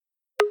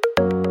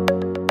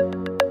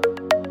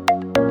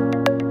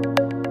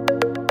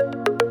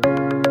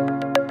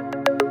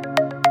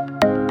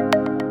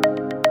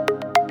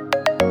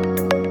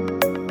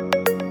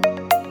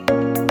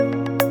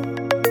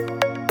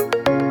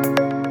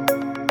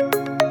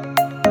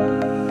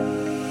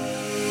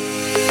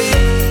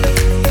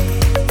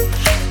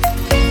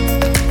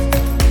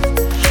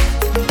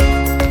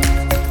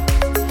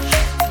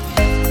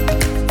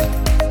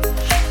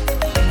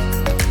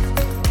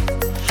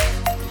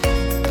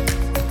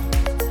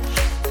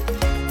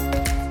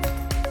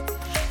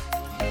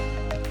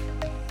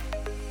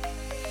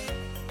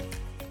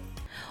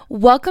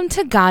Welcome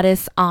to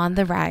Goddess on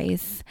the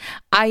Rise.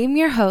 I am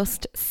your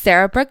host,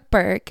 Sarah Brooke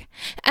Burke,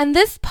 and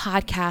this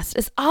podcast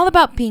is all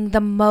about being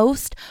the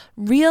most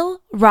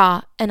real,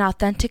 raw, and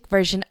authentic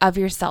version of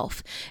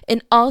yourself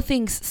in all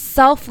things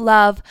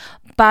self-love,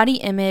 body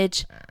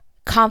image,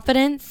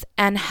 confidence,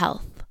 and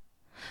health.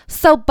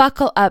 So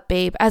buckle up,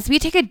 babe, as we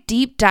take a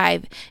deep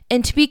dive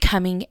into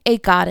becoming a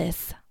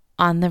goddess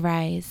on the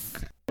rise.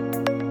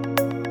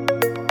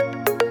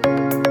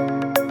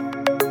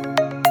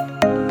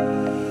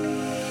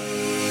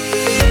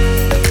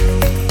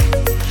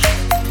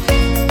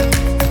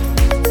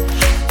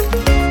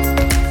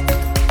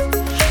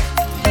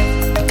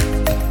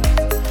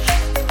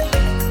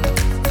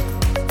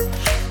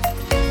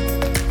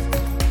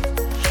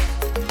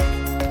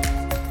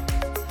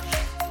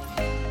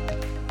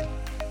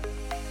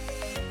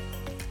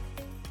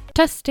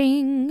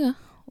 Testing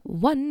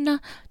 1,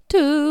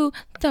 2,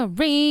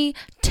 3.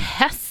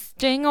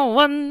 Testing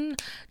 1,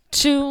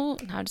 2.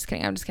 No, I'm just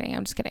kidding.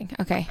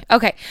 Okay.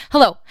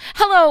 Hello,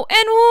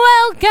 and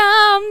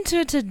welcome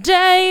to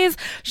today's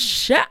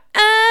show.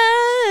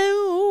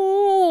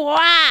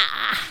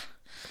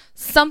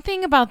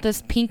 Something about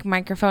this pink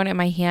microphone in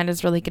my hand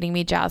is really getting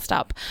me jazzed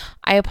up.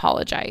 I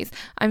apologize.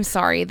 I'm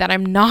sorry that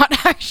I'm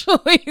not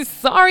actually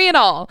sorry at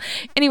all.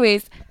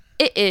 Anyways,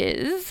 it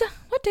is,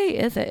 what day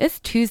is it? It's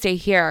Tuesday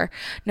here,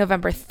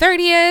 November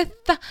 30th.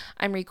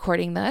 I'm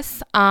recording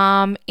this.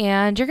 And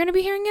you're going to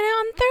be hearing it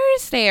on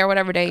Thursday or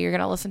whatever day you're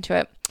going to listen to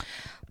it.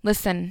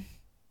 Listen,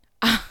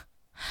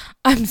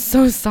 I'm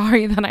so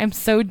sorry that I'm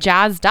so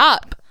jazzed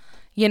up.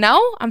 You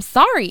know, I'm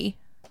sorry.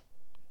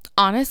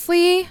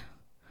 Honestly,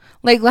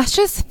 let's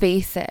just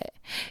face it.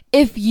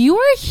 If you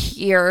are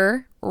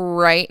here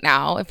right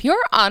now, if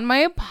you're on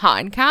my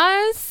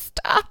podcast,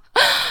 I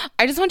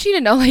just want you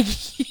to know,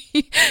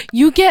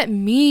 you get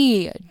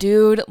me,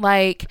 dude.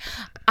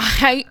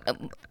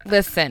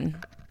 Listen.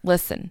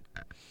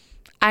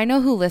 I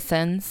know who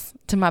listens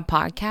to my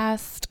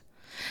podcast,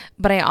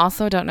 but I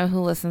also don't know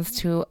who listens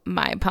to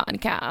my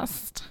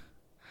podcast.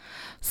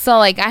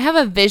 So, I have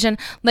a vision.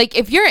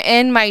 If you're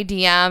in my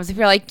DMs, if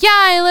you're yeah,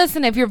 I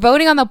listen. If you're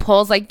voting on the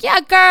polls, yeah,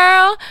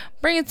 girl,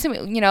 bring it to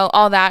me,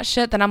 all that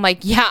shit. Then I'm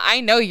yeah, I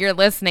know you're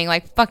listening.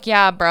 Fuck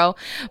yeah, bro.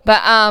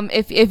 But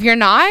if you're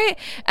not,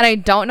 and I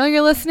don't know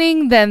you're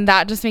listening, then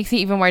that just makes me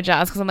even more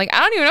jealous. Because I'm I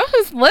don't even know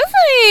who's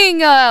listening.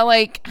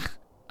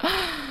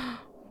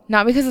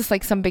 Not because it's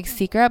some big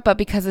secret, but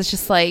because it's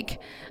just I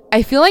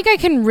feel I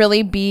can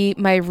really be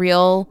my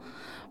real,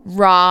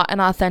 raw, and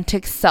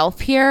authentic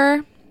self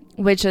here.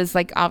 Which is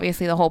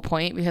obviously the whole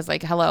point, because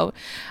hello.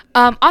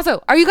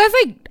 Also, are you guys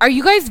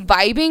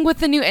vibing with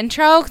the new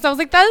intro? Because I was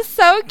that is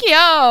so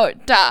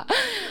cute.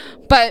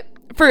 But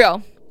for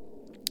real,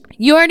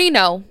 you already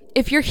know,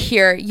 if you're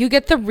here, you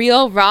get the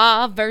real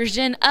raw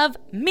version of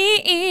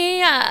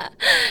me.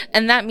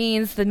 And that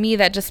means the me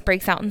that just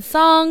breaks out in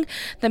song,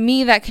 the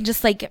me that can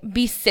just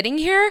be sitting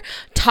here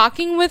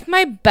talking with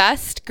my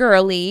best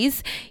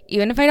girlies,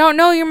 even if I don't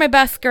know you're my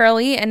best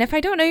girly. And if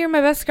I don't know you're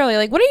my best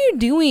girly, what are you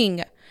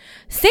doing?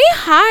 Say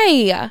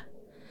hi.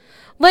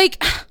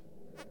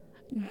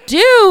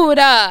 Dude,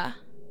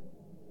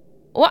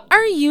 what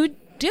are you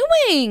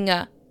doing?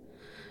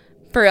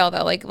 For real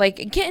though,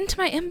 get into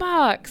my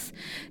inbox.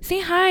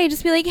 Say hi.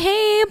 Just be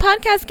hey,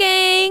 podcast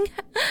gang.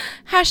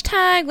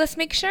 Hashtag let's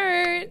make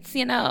shirts,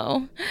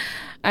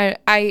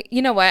 I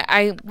you know what?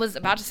 I was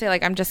about to say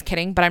I'm just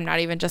kidding, but I'm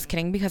not even just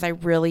kidding, because I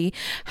really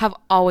have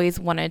always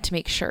wanted to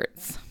make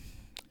shirts.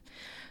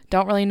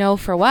 Don't really know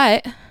for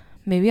what.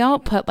 Maybe I'll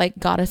put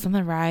Goddess on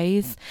the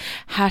Rise,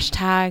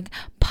 hashtag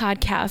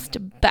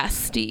podcast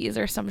besties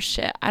or some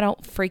shit. I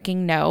don't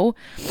freaking know.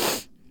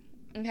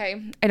 Okay.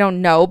 I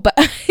don't know, but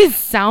it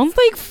sounds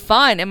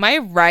fun. Am I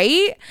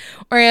right?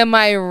 Or am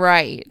I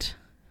right?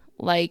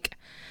 Okay,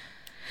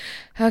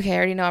 I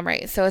already know I'm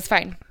right, so it's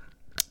fine.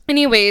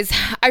 Anyways,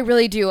 I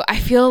really do. I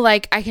feel I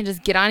can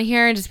just get on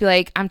here and just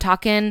be I'm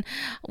talking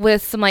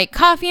with some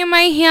coffee in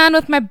my hand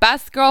with my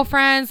best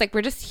girlfriends.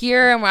 We're just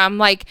here and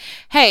I'm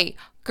hey,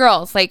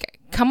 girls,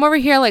 come over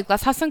here,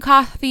 let's have some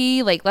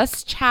coffee,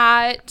 let's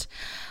chat,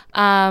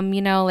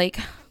 girly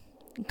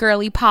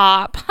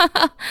pop.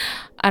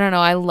 I don't know,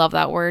 I love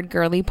that word,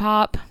 girly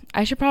pop.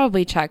 I should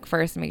probably check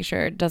first and make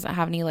sure it doesn't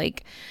have any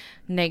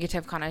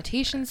negative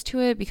connotations to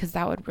it, because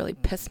that would really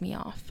piss me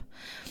off.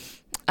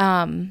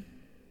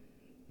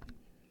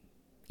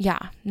 Yeah,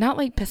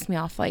 not piss me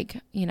off, but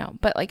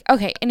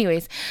okay,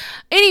 anyways,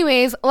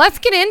 let's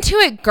get into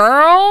it,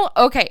 girl.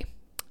 Okay,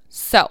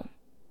 so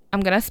I'm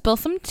going to spill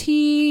some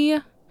tea.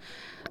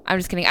 I'm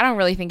just kidding. I don't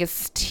really think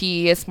it's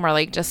tea. It's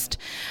more just,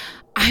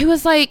 I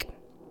was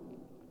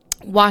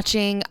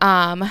watching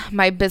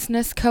my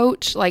business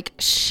coach, like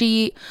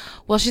she's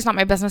not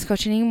my business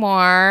coach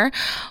anymore.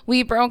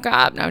 We broke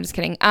up. No, I'm just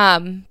kidding.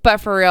 But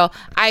for real,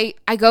 I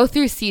go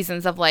through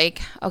seasons of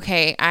like,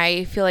 okay,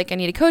 I feel like I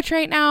need a coach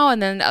right now,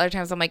 and then other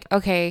times I'm like,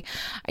 okay,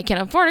 I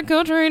can't afford a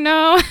coach right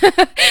now.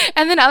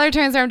 And then other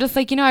times where I'm just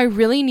like, I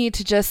really need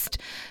to just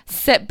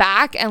sit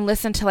back and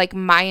listen to like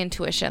my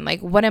intuition.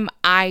 Like, what am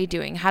I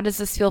doing? How does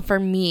this feel for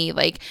me?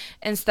 Like,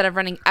 instead of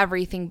running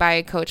everything by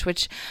a coach,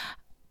 which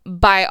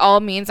by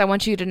all means, I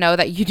want you to know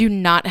that you do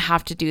not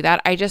have to do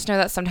that. I just know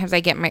that sometimes I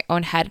get in my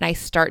own head and I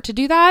start to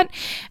do that.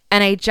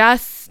 And I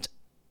just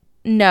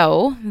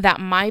know that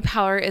my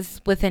power is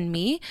within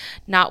me,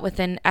 not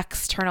within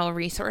external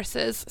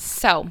resources.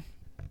 So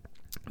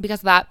because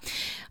of that,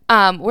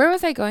 where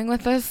was I going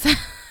with this?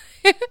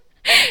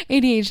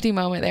 ADHD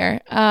moment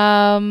there.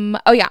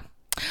 Oh yeah.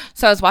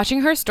 So I was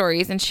watching her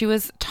stories and she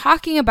was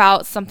talking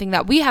about something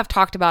that we have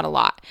talked about a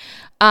lot.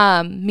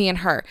 Me and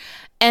her.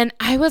 And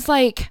I was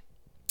like,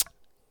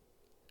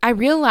 I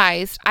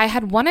realized I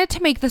had wanted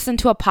to make this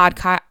into a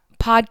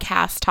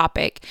podcast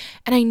topic,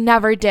 and I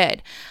never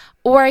did.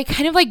 Or I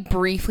kind of like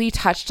briefly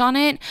touched on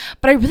it,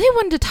 but I really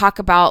wanted to talk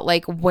about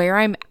like where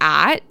I'm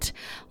at,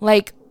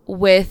 like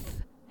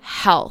with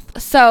health.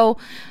 So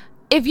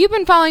if you've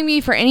been following me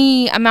for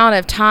any amount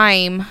of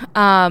time,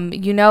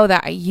 you know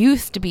that I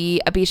used to be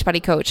a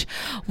Beachbody coach,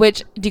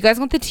 which, do you guys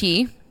want the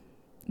tea?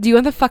 Do you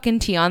want the fucking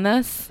tea on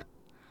this?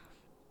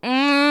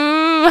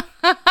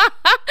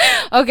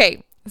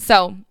 Okay,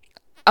 so...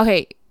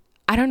 Okay,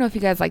 I don't know if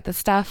you guys like this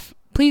stuff.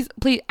 Please,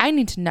 I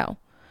need to know.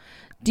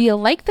 Do you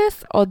like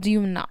this or do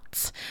you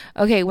not?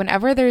 Okay,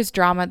 whenever there's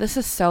drama, this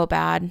is so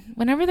bad.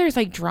 Whenever there's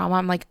like drama,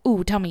 I'm like,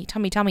 ooh, tell me.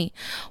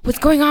 What's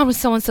going on with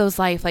so-and-so's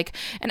life? Like,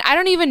 and I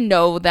don't even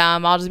know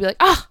them. I'll just be like,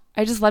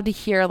 I just love to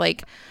hear,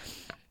 like,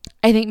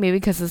 I think maybe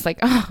because it's like,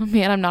 oh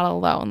man, I'm not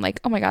alone. Like,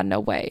 oh my God, no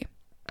way.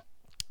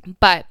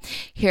 But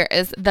here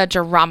is the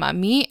drama.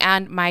 Me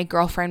and my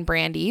girlfriend,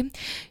 Brandy.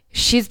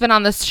 She's been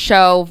on this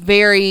show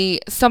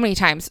so many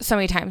times.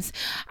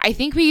 I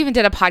think we even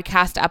did a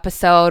podcast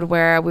episode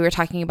where we were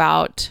talking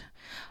about,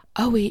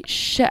 oh wait,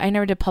 shit, I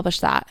never did publish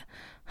that.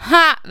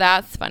 Ha,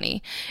 that's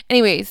funny.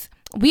 Anyways,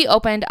 we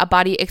opened a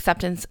body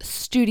acceptance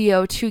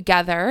studio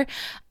together.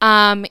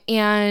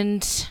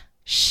 And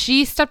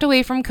she stepped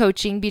away from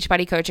coaching,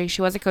 Beachbody coaching.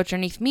 She was a coach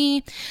underneath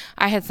me.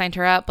 I had signed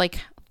her up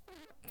like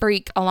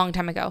a long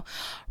time ago.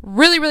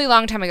 Really, really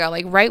long time ago.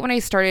 Like right when I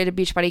started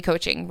Beachbody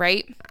coaching,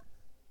 right?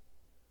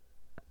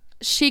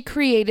 She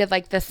created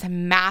like this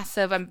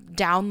massive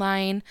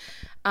downline,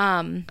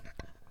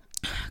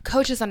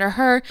 coaches under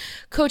her,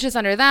 coaches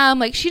under them.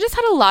 Like she just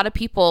had a lot of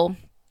people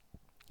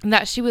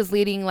that she was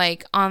leading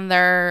like on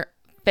their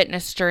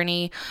fitness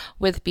journey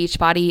with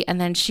Beachbody. And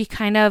then she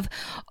kind of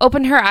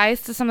opened her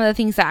eyes to some of the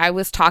things that I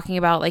was talking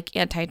about, like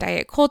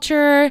anti-diet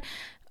culture,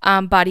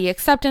 body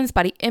acceptance,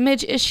 body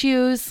image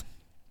issues,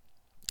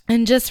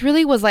 and just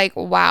really was like,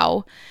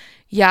 wow.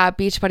 Yeah,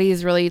 Beachbody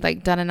has really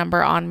like done a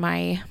number on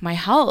my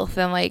health.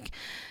 And like,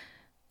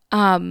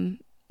 I'm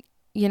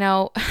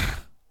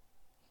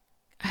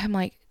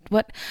like,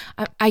 what?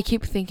 I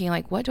keep thinking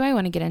like, what do I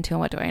want to get into and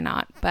what do I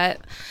not?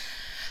 But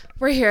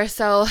we're here,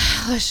 so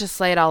let's just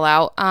lay it all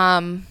out.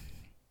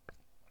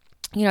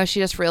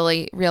 She just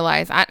really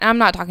realized I'm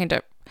not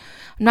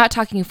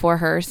talking for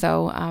her,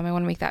 so I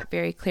want to make that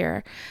very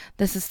clear.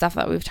 This is stuff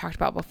that we've talked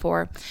about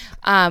before.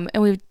 And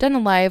we've done a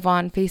live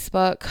on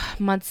Facebook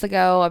months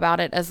ago about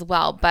it as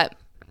well. But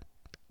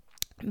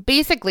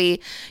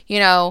basically,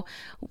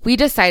 we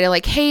decided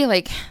like, hey,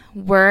 like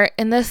we're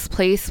in this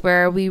place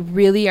where we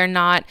really are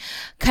not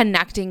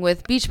connecting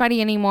with Beachbody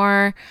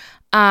anymore.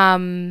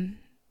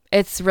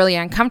 It's really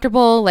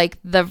uncomfortable. Like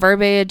the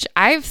verbiage,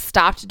 I've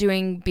stopped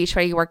doing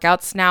Beachbody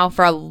workouts now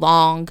for a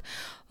long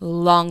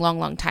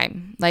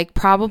time, like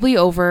probably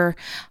over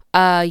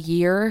a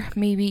year,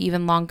 maybe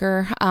even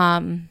longer.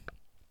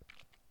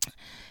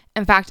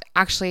 In fact,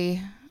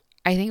 actually,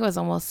 I think it was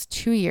almost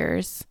 2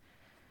 years.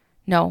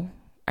 No,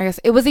 I guess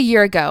it was a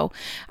year ago.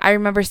 I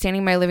remember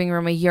standing in my living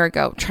room a year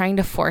ago, trying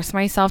to force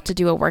myself to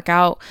do a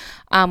workout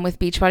with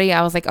Beachbody.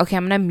 I was like, okay,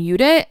 I'm going to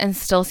mute it and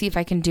still see if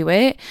I can do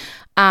it.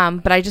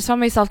 But I just found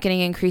myself getting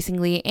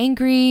increasingly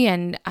angry,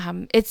 and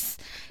it's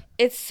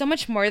so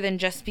much more than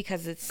just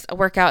because it's a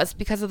workout. It's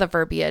because of the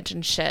verbiage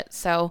and shit.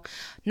 So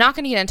not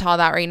going to get into all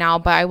that right now,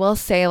 but I will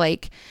say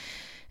like,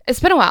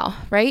 it's been a while,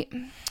 right?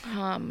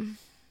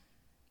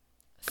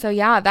 So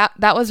yeah,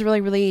 that was really,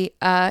 really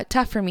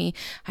tough for me.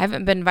 I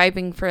haven't been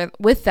vibing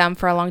with them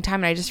for a long time.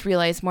 And I just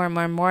realized more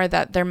and more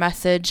that their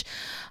message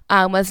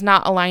was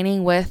not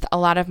aligning with a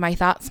lot of my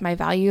thoughts, my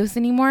values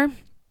anymore.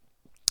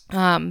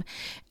 And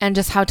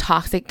just how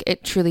toxic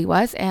it truly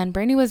was. And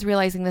Brandy was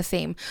realizing the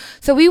same.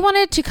 So we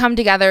wanted to come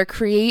together,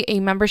 create a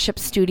membership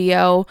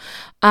studio,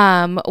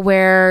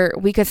 where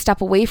we could step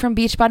away from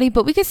Beachbody,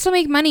 but we could still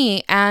make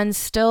money and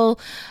still,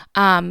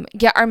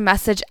 get our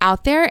message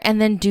out there,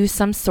 and then do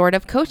some sort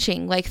of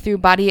coaching, like through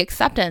body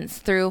acceptance,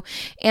 through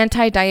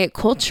anti-diet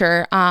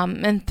culture,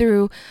 and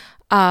through,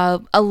 a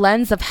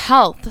lens of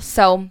health.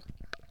 So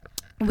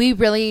we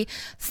really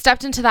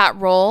stepped into that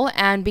role.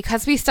 And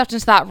because we stepped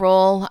into that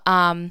role,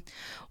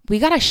 we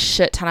got a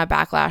shit ton of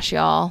backlash,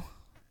 y'all.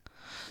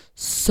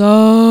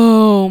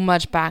 So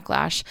much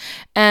backlash.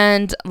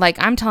 And like,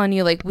 I'm telling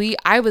you, like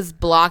I was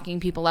blocking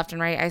people left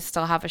and right. I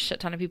still have a shit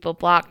ton of people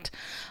blocked.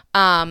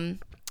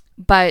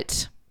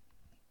 But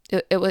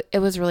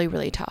it was really,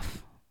 really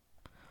tough.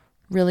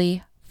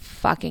 Really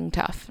fucking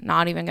tough.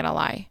 Not even gonna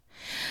lie.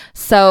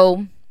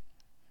 So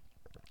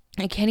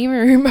I can't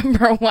even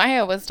remember why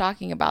I was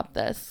talking about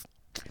this.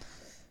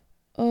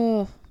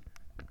 Oh,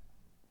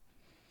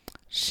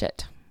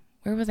 shit.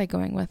 Where was I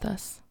going with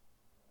this?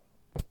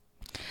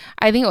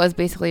 I think it was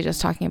basically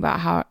just talking about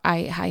how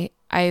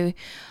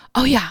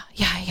oh yeah.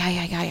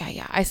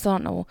 I still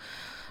don't know.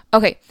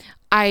 Okay.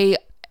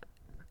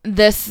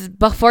 This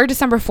before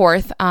December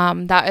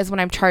 4th, that is when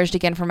I'm charged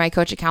again for my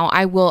Coach account.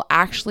 I will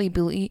actually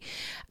be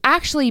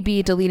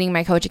deleting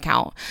my Coach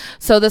account.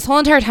 So this whole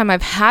entire time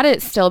I've had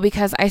it still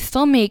because I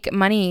still make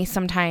money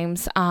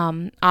sometimes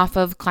off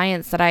of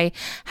clients that I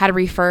had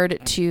referred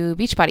to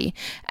Beachbody.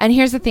 And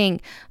here's the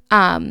thing.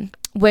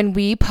 When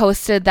we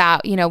posted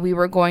that, we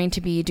were going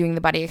to be doing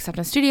the Body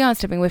Acceptance Studio and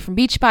stepping away from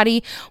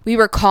Beachbody, we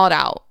were called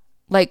out,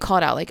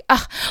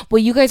 well,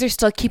 you guys are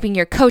still keeping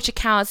your Coach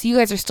accounts. You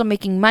guys are still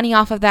making money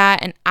off of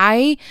that. And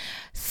I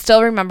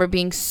still remember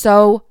being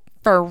so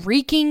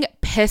freaking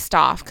pissed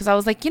off because I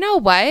was like, you know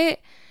what?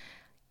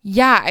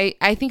 Yeah,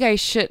 I think I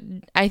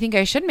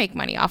should make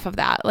money off of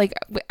that. Like,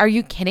 are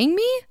you kidding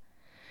me?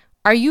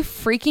 Are you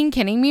freaking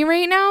kidding me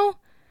right now?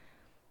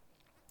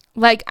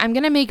 Like, I'm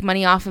going to make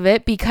money off of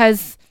it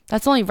because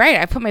that's only right.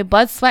 I put my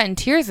blood, sweat, and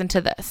tears into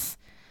this,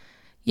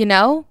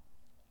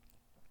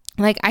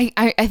 Like,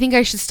 I think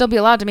I should still be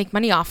allowed to make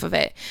money off of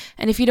it.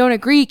 And if you don't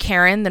agree,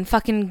 Karen, then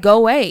fucking go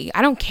away.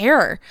 I don't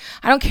care.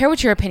 I don't care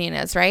what your opinion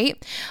is,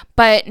 right?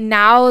 But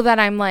now that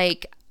I'm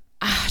like,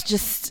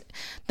 just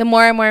the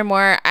more and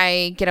more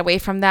I get away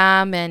from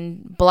them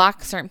and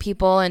block certain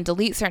people and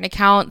delete certain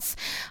accounts,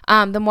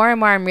 the more and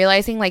more I'm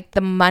realizing like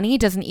the money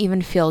doesn't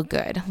even feel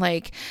good.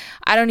 Like,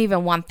 I don't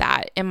even want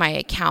that in my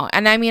account.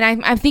 And I mean,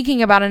 I'm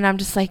thinking about it and I'm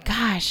just like,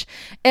 gosh,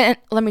 and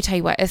let me tell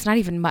you what, it's not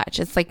even much.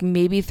 It's like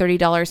maybe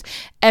 $30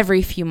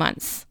 every few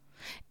months.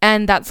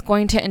 And that's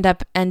going to end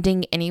up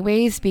ending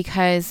anyways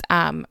because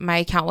my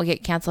account will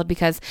get canceled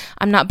because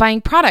I'm not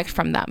buying product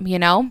from them,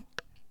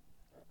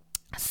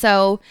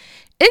 So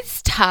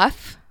it's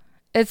tough.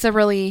 It's a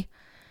really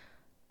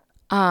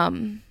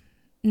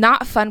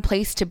not fun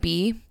place to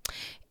be.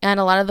 And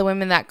a lot of the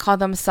women that call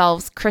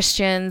themselves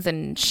Christians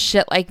and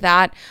shit like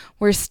that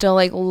were still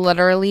like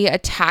literally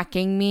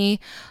attacking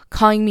me,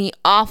 calling me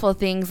awful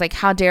things like,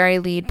 how dare I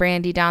lead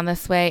Brandy down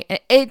this way?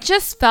 And it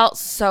just felt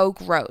so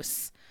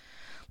gross.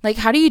 Like,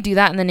 how do you do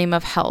that in the name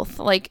of health?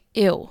 Like,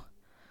 ew.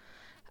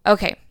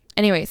 Okay.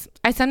 Anyways,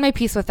 I said my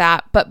piece with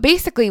that. But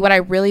basically what I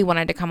really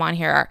wanted to come on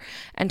here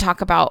and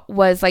talk about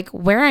was like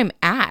where I'm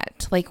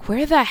at. Like,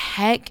 where the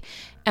heck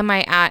am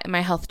I at in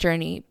my health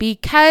journey?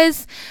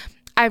 Because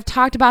I've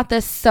talked about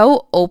this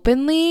so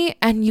openly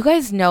and you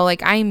guys know,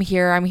 like, I'm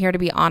here to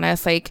be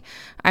honest. Like,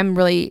 I'm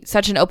really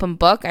such an open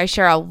book. I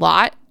share a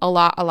lot.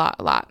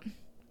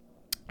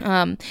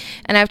 And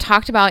I've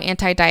talked about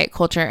anti-diet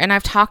culture and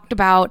I've talked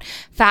about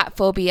fat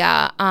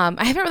phobia.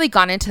 I haven't really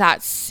gone into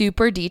that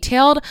super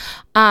detailed,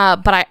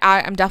 but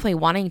I'm definitely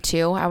wanting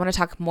to. I want to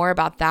talk more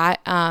about that.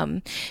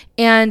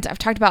 And I've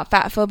talked about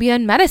fat phobia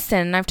in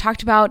medicine. And I've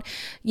talked about,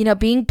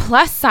 being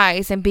plus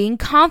size and being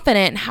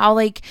confident and how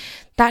like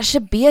that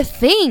should be a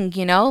thing,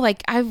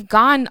 like I've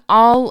gone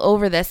all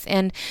over this.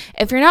 And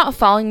if you're not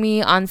following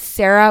me on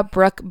Sarah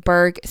Brooke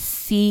Berg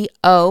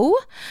CO,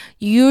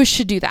 you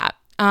should do that.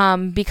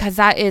 Because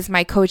that is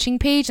my coaching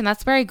page and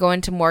that's where I go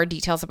into more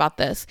details about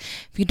this.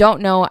 If you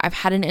don't know, I've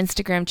had an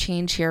Instagram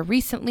change here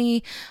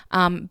recently,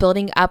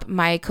 building up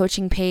my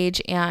coaching page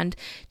and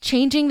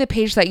changing the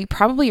page that you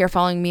probably are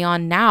following me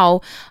on now,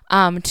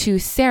 to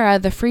Sarah,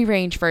 the free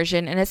range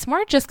version. And it's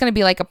more just going to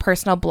be like a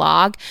personal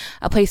blog,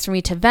 a place for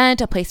me to vent,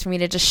 a place for me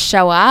to just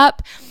show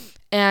up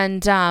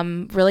and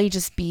really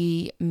just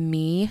be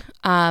me,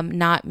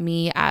 not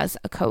me as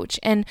a coach.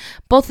 And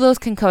both of those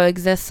can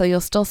coexist, so you'll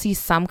still see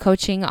some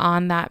coaching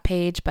on that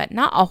page, but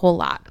not a whole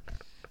lot.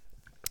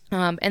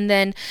 And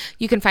then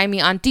you can find me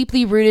on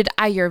Deeply Rooted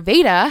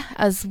Ayurveda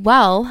as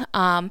well,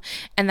 and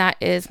that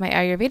is my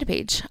Ayurveda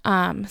page.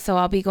 So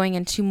I'll be going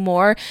into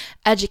more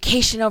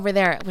education over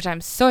there, which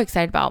I'm so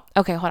excited about.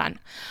 Okay, hold on.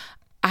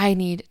 I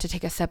need to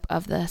take a sip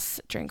of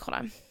this drink. Hold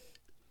on.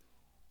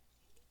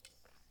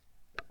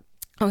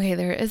 Okay,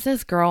 there is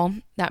this girl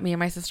that me and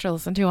my sister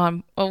listen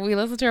to we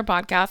listen to her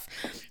podcast.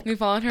 We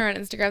followed her on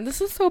Instagram. This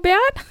is so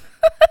bad.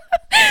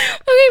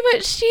 Okay,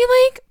 but she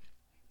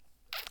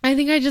I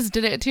think I just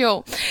did it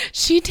too.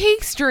 She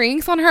takes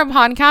drinks on her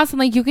podcast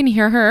and you can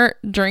hear her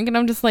drink and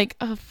I'm just like,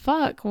 oh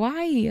fuck,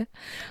 why?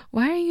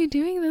 Why are you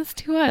doing this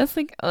to us?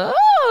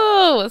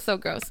 Oh, it's so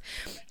gross.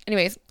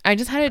 Anyways, I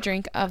just had a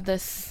drink of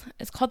this.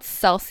 It's called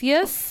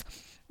Celsius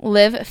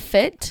Live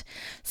Fit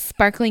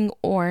Sparkling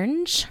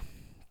Orange.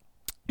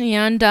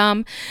 And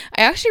I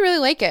actually really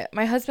like it.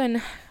 My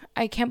husband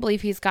I can't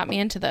believe he's got me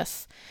into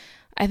this.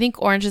 I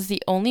think orange is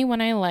the only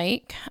one I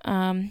like.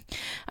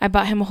 I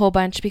bought him a whole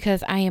bunch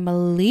because I am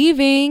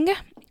leaving.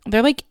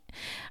 They're like,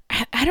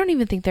 I don't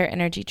even think they're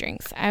energy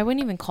drinks. I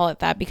wouldn't even call it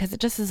that because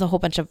it just is a whole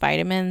bunch of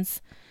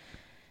vitamins.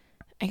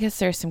 I guess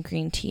there's some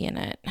green tea in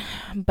it,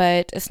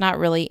 but it's not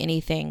really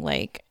anything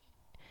like,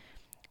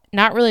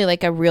 not really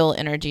like a real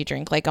energy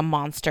drink, like a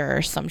Monster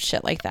or some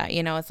shit like that.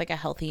 You know, it's like a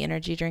healthy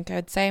energy drink, I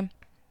would say.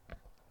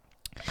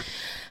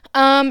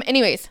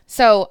 Anyways,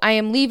 so I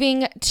am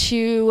leaving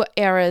to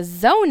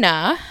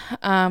Arizona,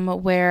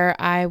 where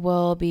I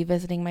will be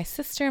visiting my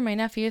sister and my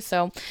nephew.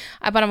 So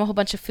I bought him a whole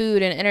bunch of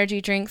food and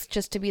energy drinks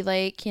just to be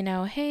like, you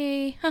know,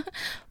 hey,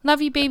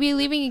 love you, baby,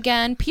 leaving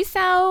again. Peace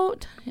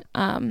out.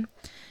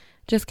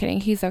 Just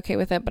kidding. He's okay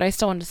with it, but I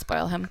still wanted to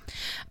spoil him.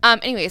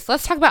 Anyways,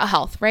 let's talk about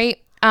health,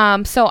 right?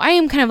 So I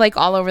am kind of like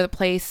all over the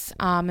place,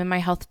 in my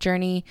health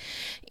journey.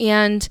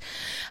 And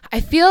I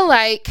feel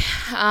like,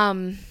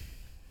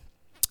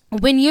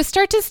 when you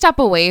start to step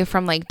away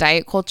from like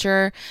diet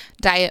culture,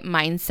 diet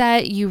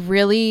mindset, you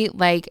really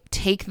like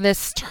take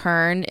this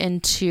turn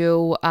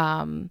into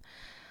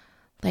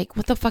like,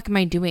 what the fuck am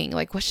I doing?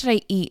 Like, what should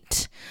I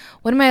eat?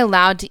 What am I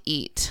allowed to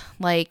eat?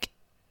 Like,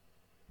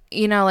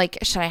 you know, like,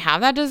 should I have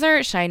that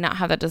dessert? Should I not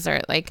have that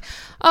dessert? Like,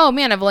 oh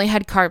man, I've only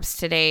had carbs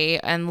today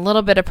and a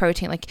little bit of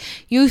protein. Like,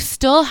 you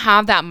still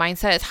have that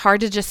mindset. It's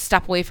hard to just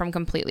step away from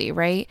completely,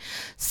 right?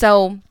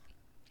 So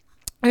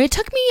it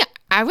took me,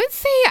 I would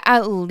say,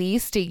 at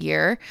least a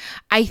year,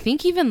 I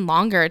think even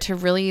longer, to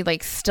really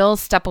like still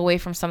step away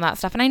from some of that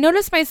stuff. And I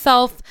noticed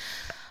myself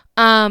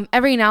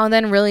every now and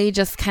then really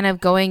just kind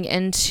of going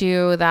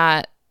into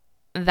that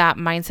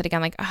mindset again,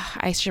 like, oh,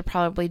 I should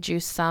probably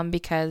juice some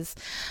because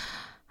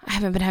I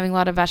haven't been having a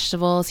lot of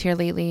vegetables here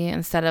lately,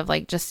 instead of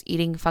like just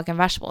eating fucking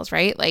vegetables,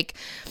 right? Like,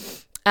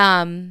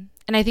 and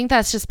I think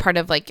that's just part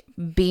of like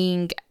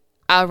being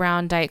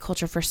around diet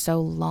culture for so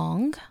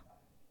long.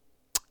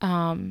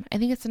 I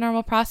think it's a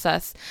normal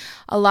process.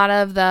 A lot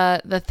of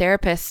the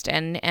therapists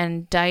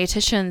and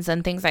dietitians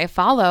and things I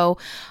follow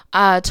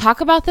talk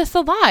about this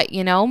a lot,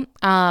 you know.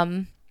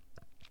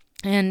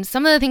 And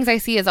some of the things I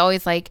see is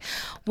always like,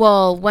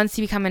 well, once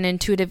you become an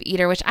intuitive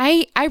eater, which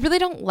I really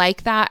don't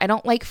like that. I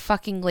don't like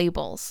fucking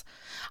labels.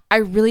 I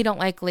really don't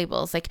like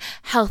labels, like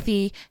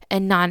healthy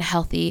and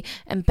non-healthy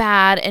and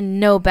bad and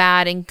no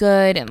bad and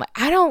good. And like,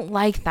 I don't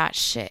like that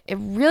shit. It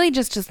really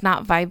just does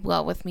not vibe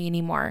well with me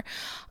anymore.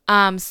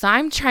 So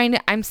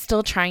I'm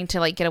still trying to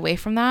like get away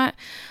from that.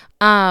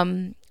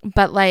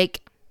 But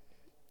like,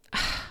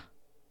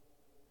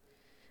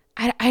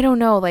 I don't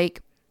know,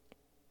 like,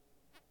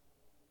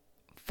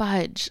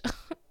 fudge.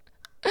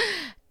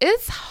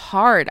 It's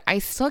hard. I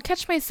still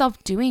catch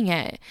myself doing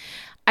it.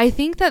 I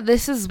think that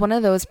this is one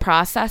of those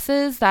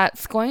processes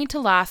that's going to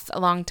last a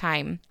long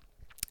time.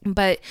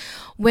 But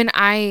when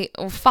I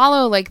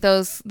follow like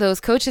those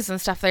coaches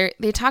and stuff,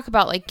 they talk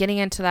about like getting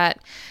into that,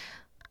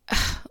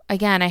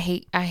 again, I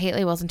hate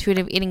labels,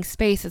 intuitive eating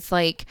space. It's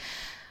like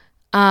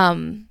you're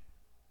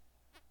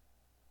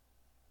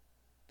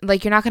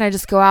not going to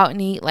just go out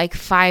and eat like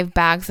 5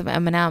 bags of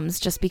M&Ms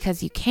just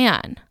because you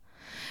can,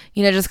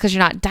 you know, just because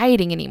you're not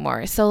dieting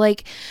anymore. So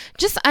like,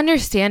 just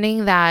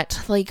understanding that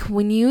like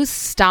when you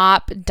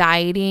stop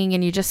dieting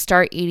and you just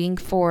start eating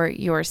for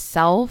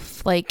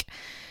yourself, like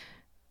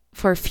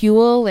for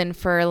fuel and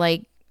for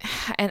like,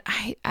 and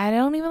I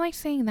don't even like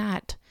saying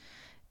that.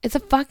 It's a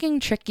fucking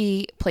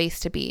tricky place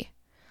to be.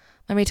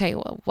 Let me tell you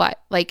what,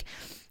 like,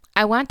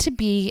 I want to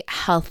be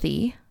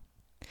healthy,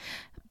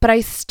 but I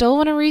still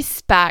want to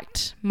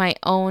respect my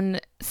own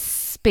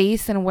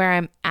space and where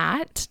I'm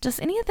at.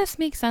 Does any of this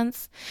make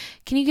sense?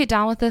 Can you get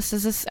down with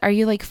this? Are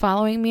you like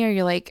following me, or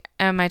you're like,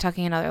 am I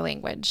talking another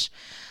language?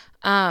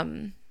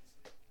 But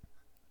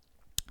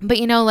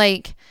you know,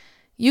 like,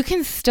 you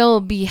can still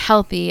be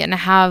healthy and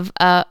have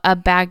a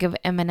bag of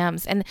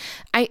M&Ms. And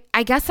I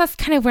guess that's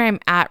kind of where I'm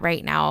at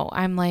right now.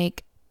 I'm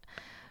like,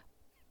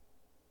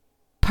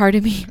 part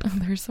of me, oh,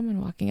 there's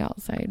someone walking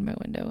outside my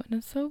window and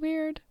it's so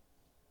weird.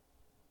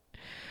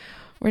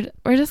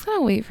 We're just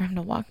gonna wait for him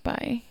to walk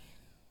by.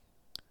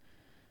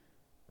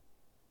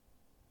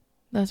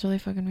 That's really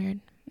fucking weird.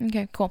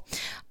 Okay, cool.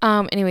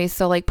 Anyway,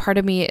 so like part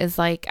of me is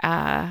like,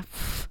 I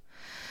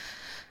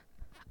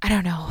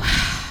don't know.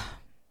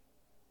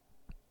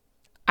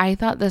 I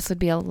thought this would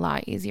be a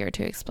lot easier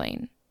to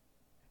explain.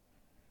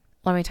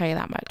 Let me tell you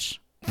that much.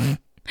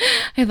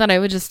 I thought I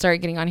would just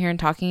start getting on here and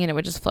talking and it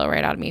would just flow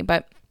right out of me.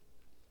 But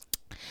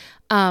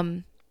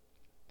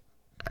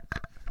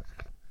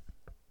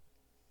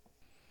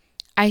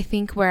I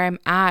think where I'm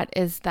at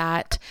is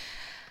that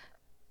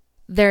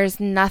there's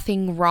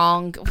nothing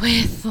wrong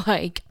with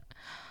like,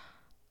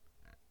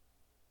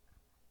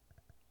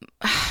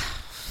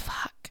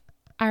 fuck.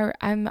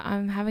 I'm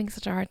having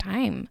such a hard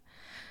time.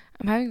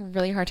 I'm having a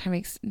really hard time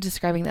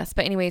describing this.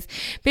 But anyways,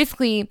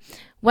 basically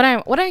what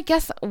I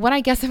guess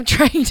I'm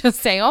trying to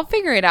say, I'll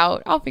figure it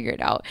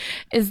out,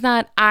 is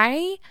that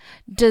I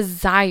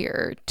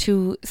desire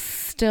to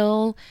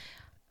still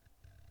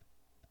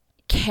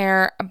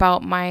care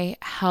about my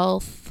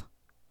health,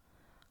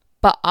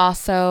 but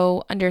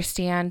also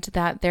understand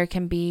that there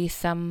can be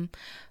some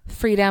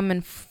freedom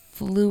and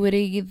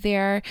fluidity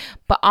there,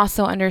 but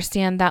also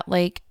understand that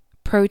like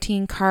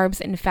protein, carbs,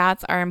 and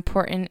fats are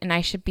important, and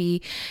I should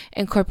be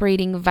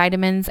incorporating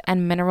vitamins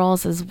and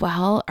minerals as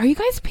well. Are you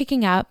guys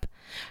picking up?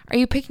 Are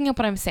you picking up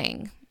what I'm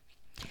saying?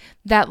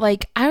 That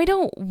like I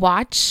don't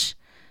watch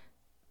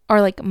or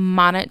like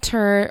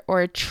monitor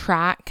or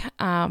track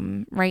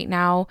right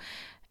now,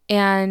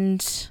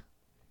 and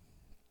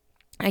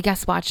I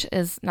guess watch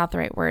is not the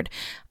right word.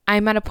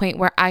 I'm at a point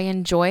where I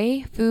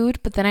enjoy food,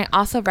 but then I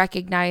also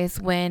recognize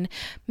when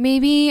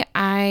maybe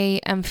I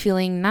am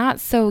feeling not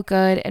so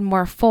good and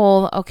more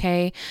full.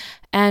 Okay.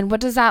 And what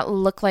does that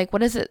look like?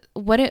 What is it?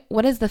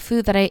 What is the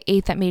food that I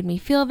ate that made me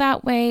feel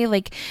that way?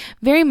 Like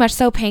very much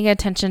so paying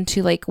attention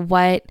to like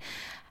what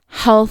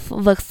health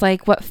looks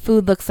like, what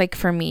food looks like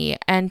for me,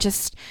 and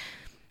just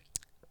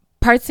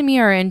parts of me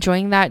are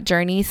enjoying that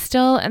journey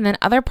still. And then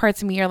other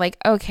parts of me are like,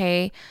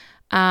 okay,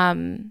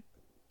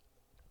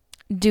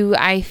 do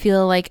I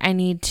feel like I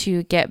need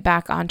to get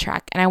back on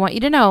track? And I want you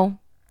to know,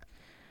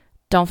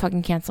 don't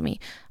fucking cancel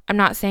me. I'm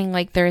not saying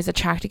like there is a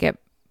track to get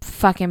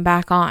fucking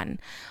back on.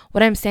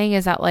 What I'm saying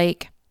is that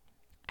like,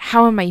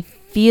 how am I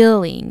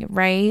feeling,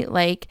 right?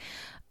 Like,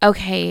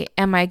 okay,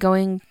 am I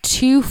going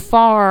too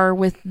far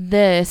with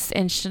this?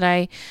 And should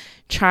I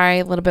try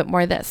a little bit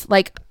more of this?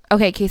 Like,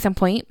 okay, case in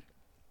point,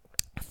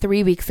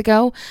 3 weeks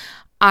ago,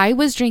 I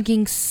was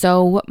drinking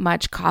so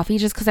much coffee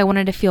just because I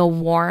wanted to feel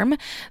warm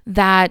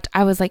that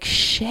I was like,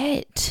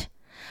 shit,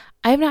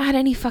 I have not had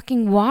any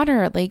fucking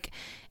water. Like,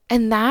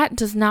 and that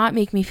does not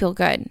make me feel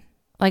good.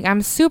 Like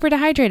I'm super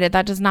dehydrated.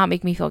 That does not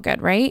make me feel good.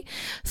 Right.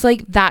 So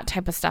like that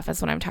type of stuff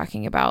is what I'm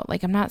talking about.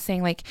 Like, I'm not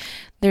saying like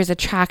there's a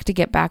track to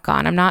get back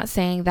on. I'm not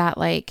saying that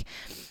like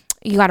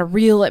you got to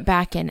reel it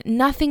back in,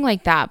 nothing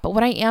like that. But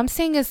what I am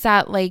saying is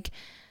that like,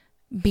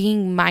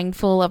 being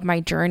mindful of my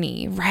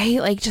journey, right?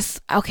 Like just,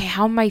 okay,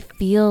 how am I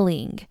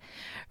feeling?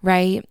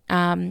 Right?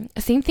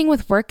 Same thing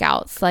with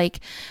workouts.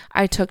 Like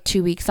I took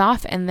 2 weeks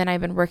off and then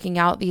I've been working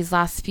out these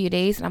last few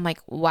days and I'm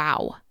like,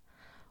 wow,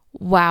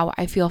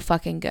 I feel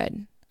fucking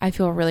good. I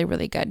feel really,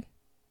 really good.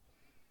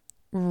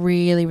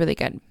 Really, really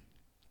good.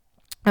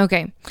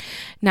 Okay.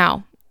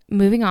 Now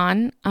moving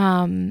on.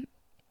 I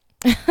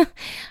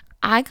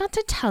got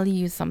to tell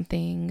you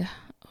something.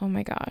 Oh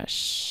my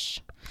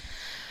gosh.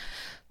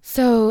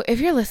 So if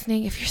you're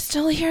listening, if you're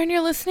still here and you're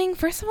listening,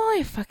 first of all,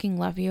 I fucking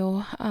love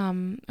you.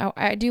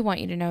 I do want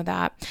you to know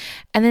that.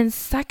 And then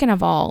second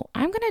of all,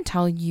 I'm going to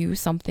tell you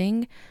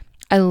something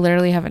I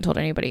literally haven't told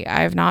anybody.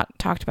 I have not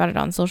talked about it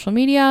on social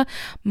media,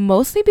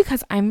 mostly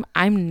because I'm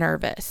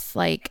nervous.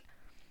 Like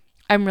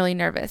I'm really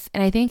nervous.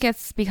 And I think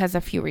it's because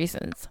of a few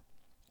reasons.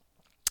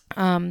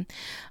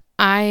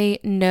 I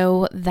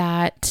know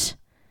that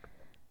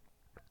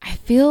I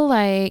feel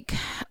like,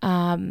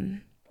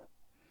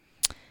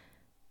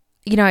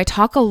 I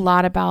talk a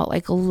lot about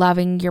like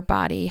loving your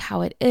body,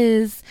 how it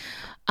is,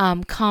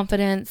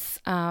 confidence,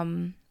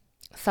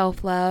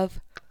 self-love.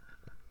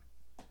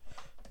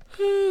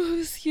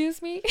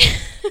 Excuse me.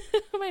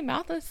 My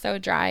mouth is so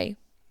dry.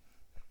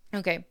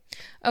 Okay.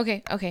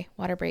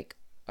 Water break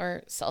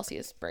or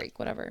Celsius break,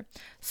 whatever.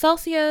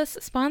 Celsius,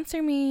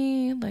 sponsor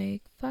me.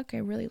 Like, fuck, I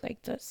really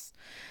like this.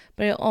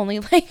 But I only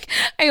like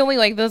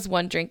this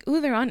one drink.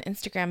 Ooh, they're on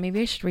Instagram.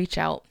 Maybe I should reach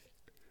out.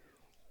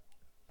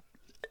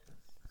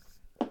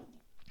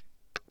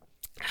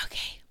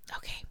 Okay.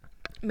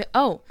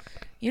 Oh,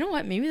 you know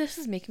what? Maybe this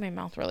is making my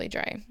mouth really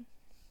dry.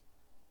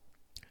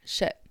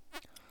 Shit.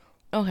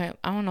 Okay,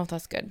 I don't know if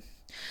that's good.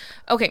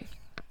 Okay,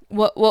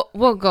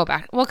 we'll go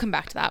back. We'll come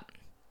back to that.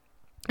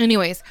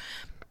 Anyways,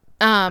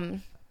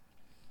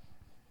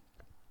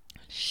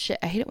 shit.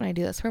 I hate it when I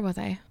do this. Where was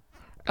I?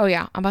 Oh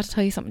yeah, I'm about to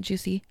tell you something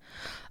juicy.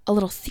 A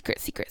little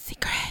secret.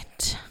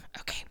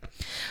 Okay,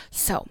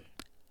 so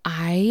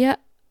I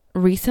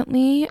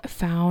recently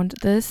found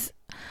this.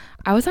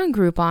 I was on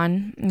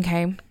Groupon,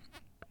 okay,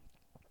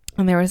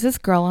 and there was this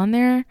girl on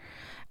there,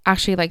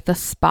 actually like the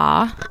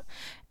spa,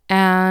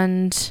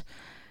 and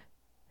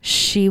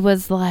she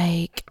was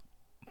like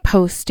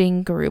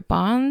posting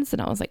Groupons,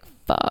 and I was like,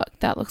 fuck,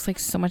 that looks like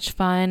so much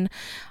fun.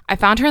 I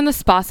found her in the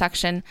spa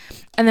section,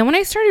 and then when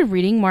I started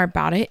reading more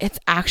about it, it's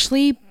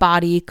actually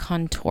body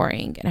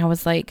contouring, and I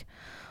was like,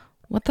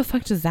 what the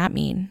fuck does that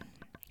mean?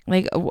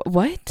 Like,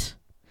 what?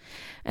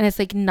 And it's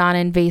like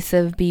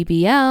non-invasive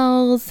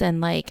BBLs and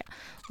like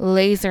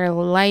laser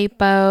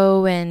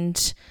lipo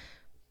and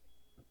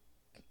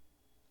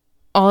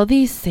all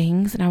these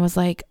things. And I was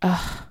like,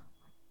 ugh,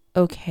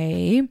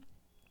 okay.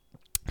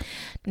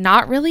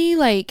 Not really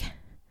like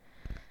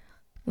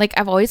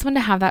I've always wanted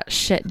to have that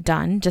shit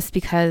done just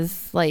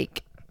because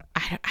like,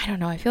 I don't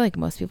know. I feel like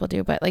most people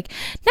do, but like,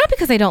 not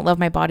because I don't love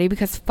my body,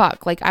 because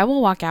fuck, like I will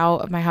walk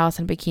out of my house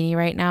in a bikini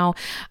right now.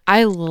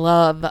 I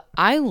love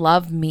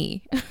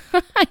me.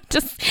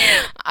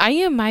 I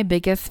am my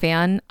biggest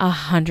fan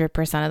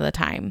 100% of the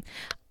time.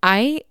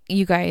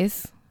 You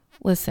guys,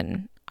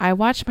 listen, I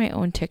watch my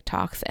own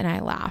TikToks and I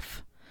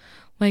laugh.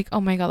 Like, oh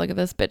my God, look at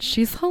this bitch.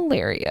 She's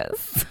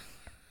hilarious.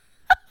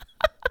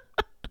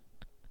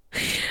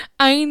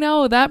 I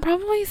know that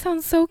probably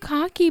sounds so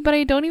cocky, but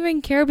I don't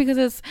even care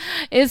because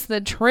it's the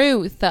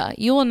truth.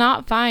 You will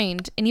not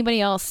find anybody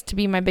else to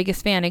be my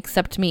biggest fan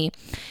except me.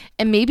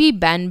 And maybe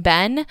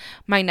Ben,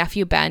 my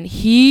nephew Ben,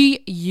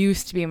 he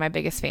used to be my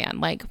biggest fan.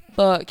 Like,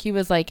 fuck, he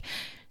was like,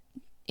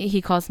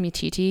 he calls me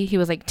TT. He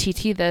was like,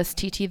 TT this,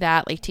 TT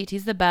that. Like,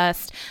 TT's the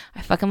best.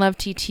 I fucking love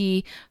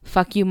TT.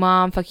 Fuck you,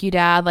 mom. Fuck you,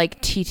 dad.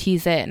 Like,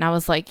 TT's it. And I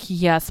was like,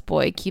 yes,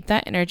 boy, keep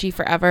that energy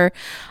forever.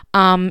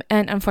 And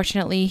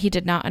unfortunately, he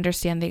did not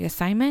understand the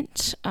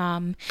assignment.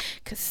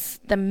 Because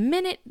the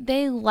minute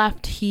they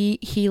left,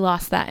 he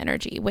lost that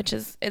energy, which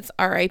is, it's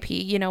RIP,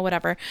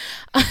 whatever.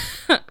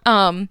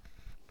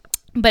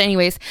 But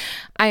anyways,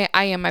 I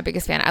am my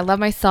biggest fan. I love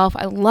myself.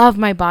 I love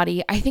my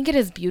body. I think it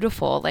is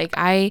beautiful. Like,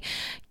 I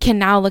can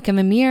now look in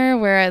the mirror,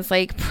 whereas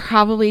like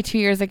probably 2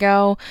 years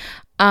ago,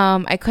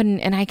 I couldn't,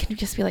 and I can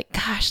just be like,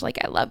 gosh,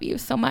 like I love you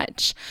so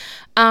much.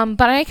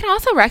 But I can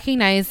also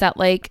recognize that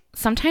like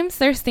sometimes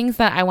there's things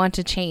that I want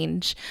to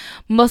change.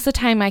 Most of the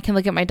time I can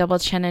look at my double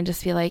chin and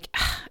just be like,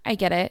 I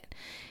get it.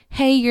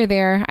 Hey, you're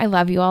there. I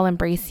love you. I'll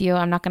embrace you.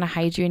 I'm not going to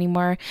hide you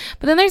anymore.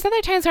 But then there's other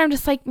times where I'm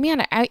just like,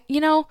 man, I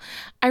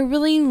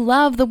really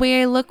love the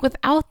way I look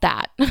without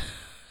that.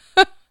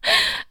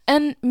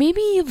 And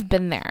maybe you've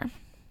been there.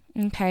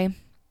 Okay.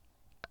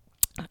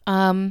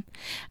 And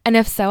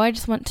if so, I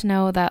just want to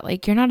know that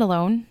like, you're not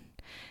alone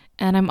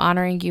and I'm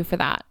honoring you for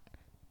that.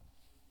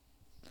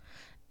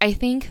 I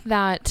think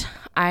that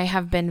I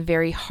have been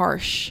very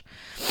harsh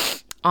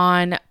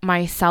on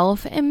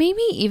myself and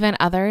maybe even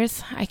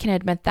others. I can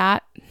admit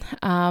that.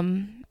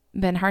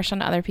 Been harsh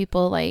on other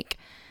people, like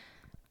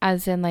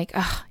as in like,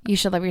 you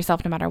should love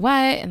yourself no matter what.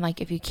 And like,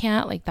 if you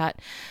can't like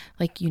that,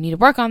 like you need to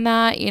work on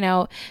that,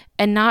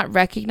 and not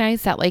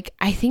recognize that, like,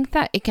 I think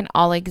that it can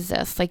all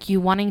exist. Like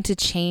you wanting to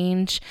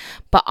change,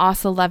 but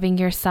also loving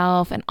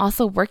yourself and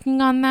also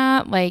working on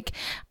that. Like,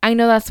 I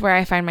know that's where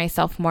I find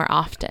myself more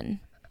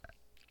often.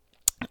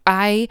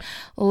 I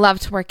love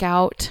to work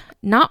out,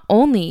 not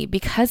only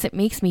because it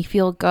makes me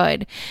feel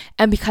good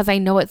and because I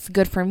know it's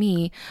good for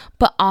me,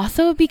 but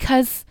also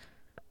because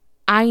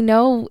I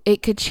know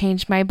it could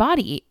change my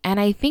body. And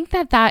I think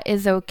that that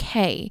is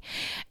okay.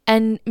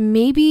 And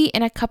maybe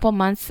in a couple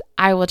months,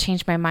 I will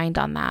change my mind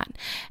on that.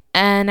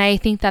 And I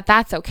think that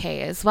that's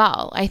okay as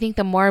well. I think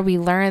the more we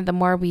learn, the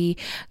more we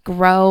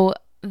grow,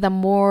 the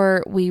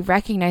more we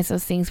recognize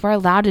those things, we're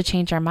allowed to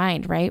change our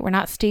mind, right? We're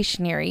not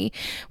stationary.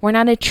 We're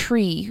not a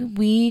tree.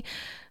 We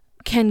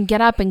can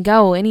get up and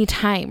go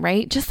anytime,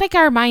 right? Just like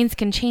our minds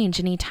can change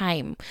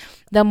anytime.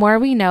 The more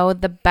we know,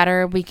 the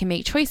better we can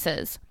make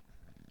choices.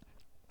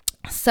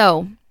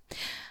 So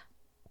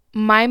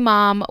my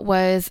mom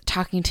was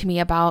talking to me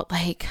about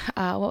like,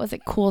 what was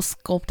it? Cool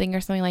sculpting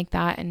or something like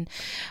that. And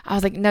I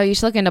was like, no, you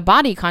should look into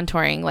body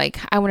contouring. Like,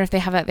 I wonder if they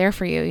have that there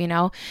for you,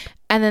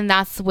 And then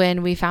that's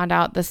when we found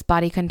out this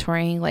body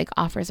contouring like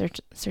offers a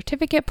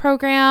certificate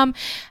program.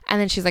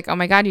 And then she's like, oh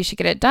my God, you should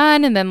get it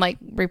done. And then like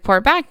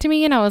report back to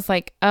me. And I was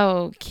like,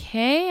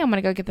 okay, I'm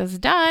going to go get this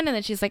done. And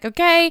then she's like,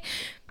 okay,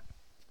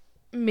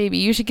 maybe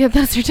you should get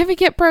the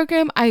certificate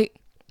program.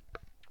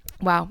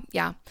 Wow.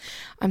 Yeah.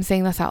 I'm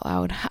saying this out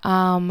loud.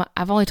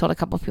 I've only told a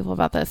couple of people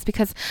about this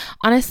because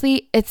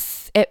honestly,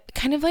 it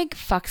kind of like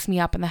fucks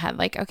me up in the head.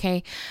 Like,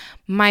 okay,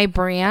 my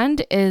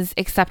brand is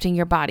accepting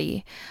your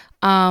body,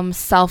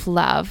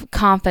 self-love,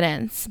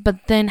 confidence,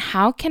 but then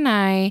how can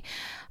I,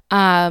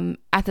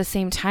 at the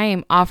same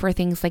time offer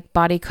things like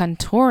body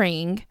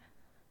contouring,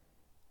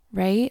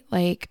 right?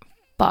 Like,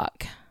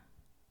 fuck.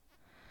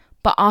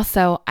 But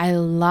also I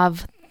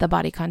love the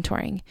body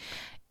contouring.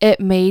 It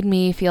made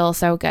me feel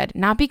so good.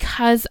 Not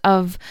because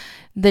of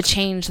the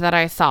change that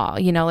I saw,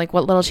 like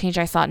what little change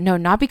I saw. No,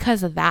 not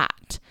because of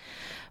that,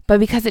 but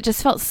because it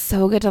just felt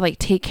so good to like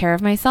take care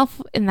of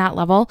myself in that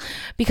level.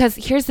 Because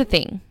here's the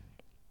thing.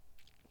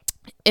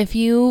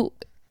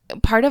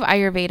 Part of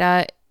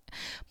Ayurveda,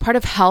 part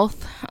of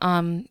health,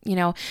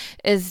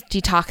 is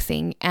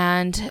detoxing.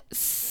 And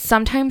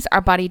sometimes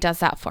our body does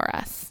that for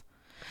us.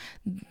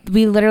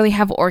 We literally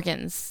have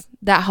organs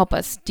that help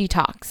us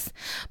detox.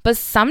 But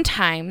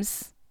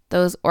sometimes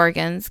those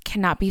organs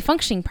cannot be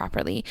functioning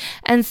properly.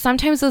 And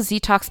sometimes those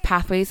detox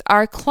pathways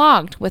are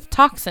clogged with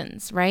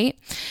toxins, right?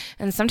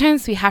 And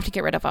sometimes we have to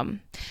get rid of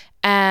them.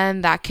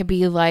 And that could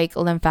be like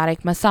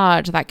lymphatic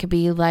massage. That could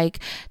be like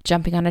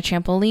jumping on a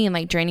trampoline,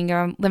 like draining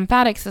your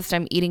lymphatic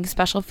system, eating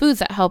special foods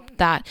that help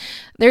that.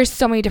 There's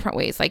so many different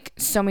ways,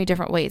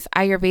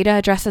 Ayurveda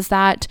addresses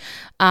that.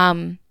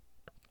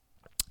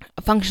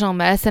 Functional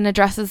medicine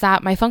addresses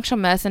that. My functional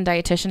medicine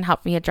dietitian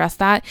helped me address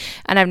that.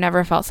 And I've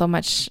never felt so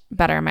much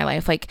better in my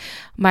life. Like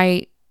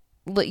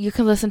you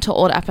can listen to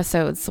old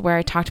episodes where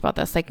I talked about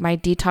this. Like my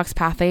detox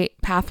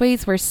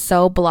pathways were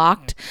so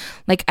blocked.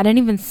 Like I didn't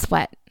even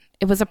sweat.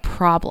 It was a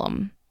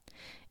problem.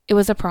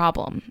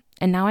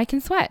 And now I can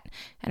sweat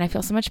and I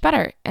feel so much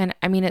better. And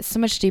I mean, it's so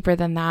much deeper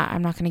than that.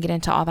 I'm not going to get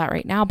into all that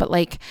right now, but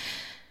like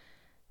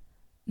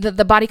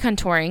the body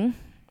contouring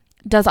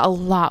does a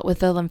lot with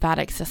the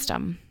lymphatic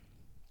system.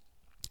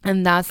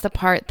 And that's the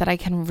part that I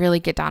can really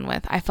get down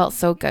with. I felt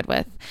so good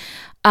with.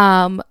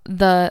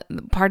 The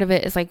part of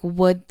it is like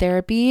wood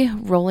therapy,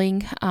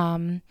 rolling,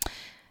 and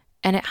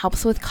it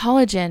helps with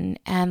collagen,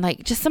 and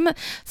like just some of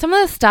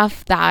the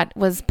stuff that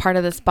was part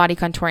of this body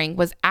contouring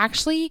was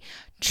actually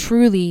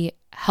truly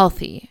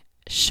healthy.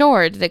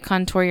 Sure, did it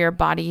contour your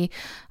body?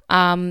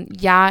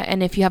 Yeah,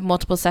 and if you have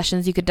multiple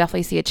sessions, you could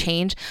definitely see a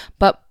change.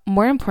 But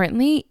more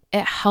importantly,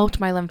 it helped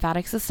my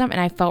lymphatic system, and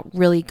I felt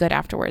really good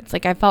afterwards.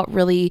 Like I felt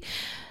really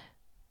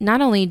not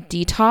only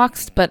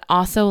detoxed, but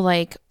also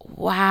like,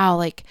 wow,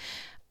 like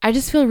I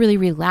just feel really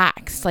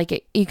relaxed.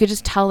 Like you could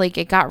just tell like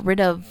it got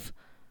rid of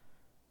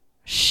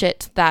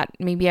shit that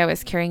maybe I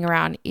was carrying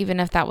around, even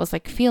if that was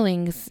like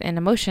feelings and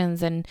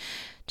emotions and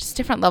just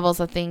different levels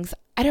of things.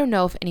 I don't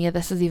know if any of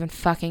this is even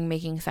fucking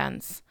making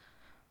sense,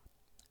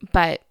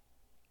 but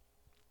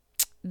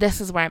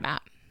this is where I'm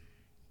at.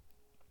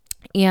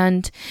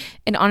 And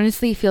it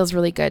honestly feels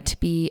really good to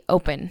be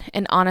open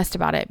and honest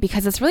about it,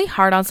 because it's really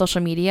hard on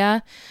social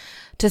media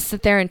to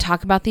sit there and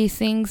talk about these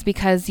things,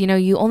 because you know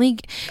you only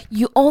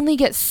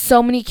get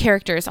so many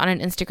characters on an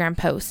Instagram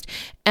post,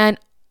 and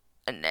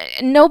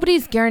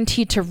nobody's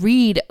guaranteed to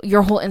read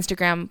your whole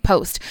Instagram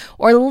post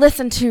or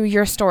listen to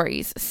your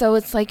stories. So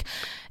it's like,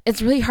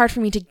 it's really hard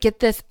for me to get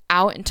this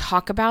out and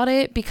talk about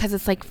it, because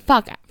it's like,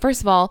 fuck,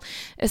 first of all,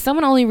 if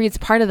someone only reads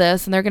part of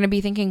this and they're going to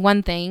be thinking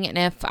one thing, and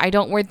if I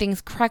don't word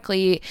things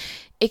correctly,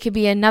 it could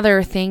be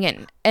another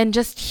thing. And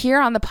just here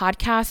on the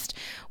podcast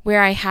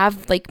where I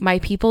have like my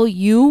people,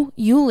 you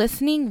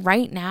listening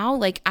right now,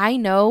 like I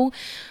know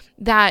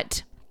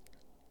that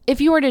if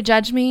you were to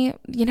judge me,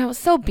 you know,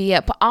 so be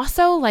it. But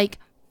also like,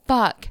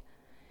 fuck,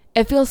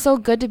 it feels so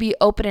good to be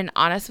open and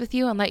honest with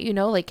you and let you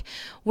know like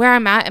where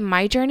I'm at in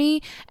my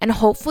journey, and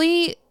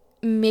hopefully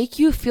make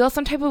you feel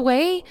some type of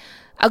way,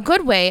 a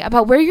good way,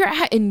 about where you're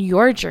at in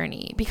your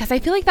journey, because I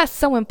feel like that's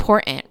so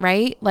important,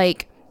 right?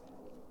 Like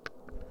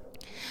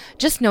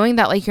just knowing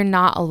that like you're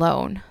not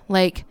alone.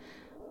 Like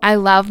I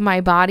love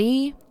my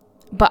body,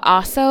 but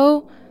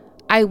also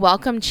I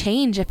welcome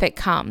change if it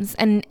comes.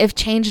 And if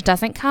change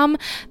doesn't come,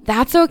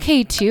 that's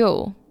okay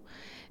too.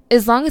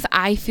 As long as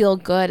I feel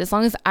good, as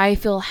long as I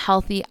feel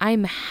healthy,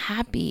 I'm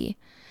happy.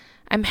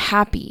 I'm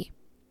happy.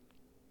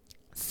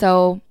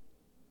 So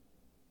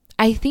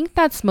I think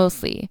that's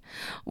mostly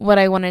what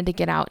I wanted to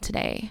get out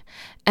today.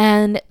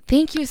 And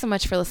thank you so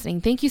much for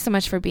listening. Thank you so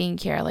much for being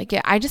here. Like,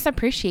 I just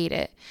appreciate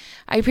it.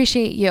 I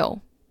appreciate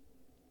you.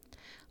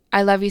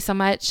 I love you so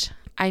much.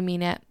 I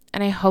mean it.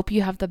 And I hope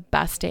you have the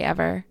best day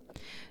ever.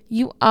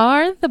 You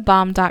are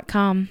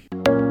thebomb.com.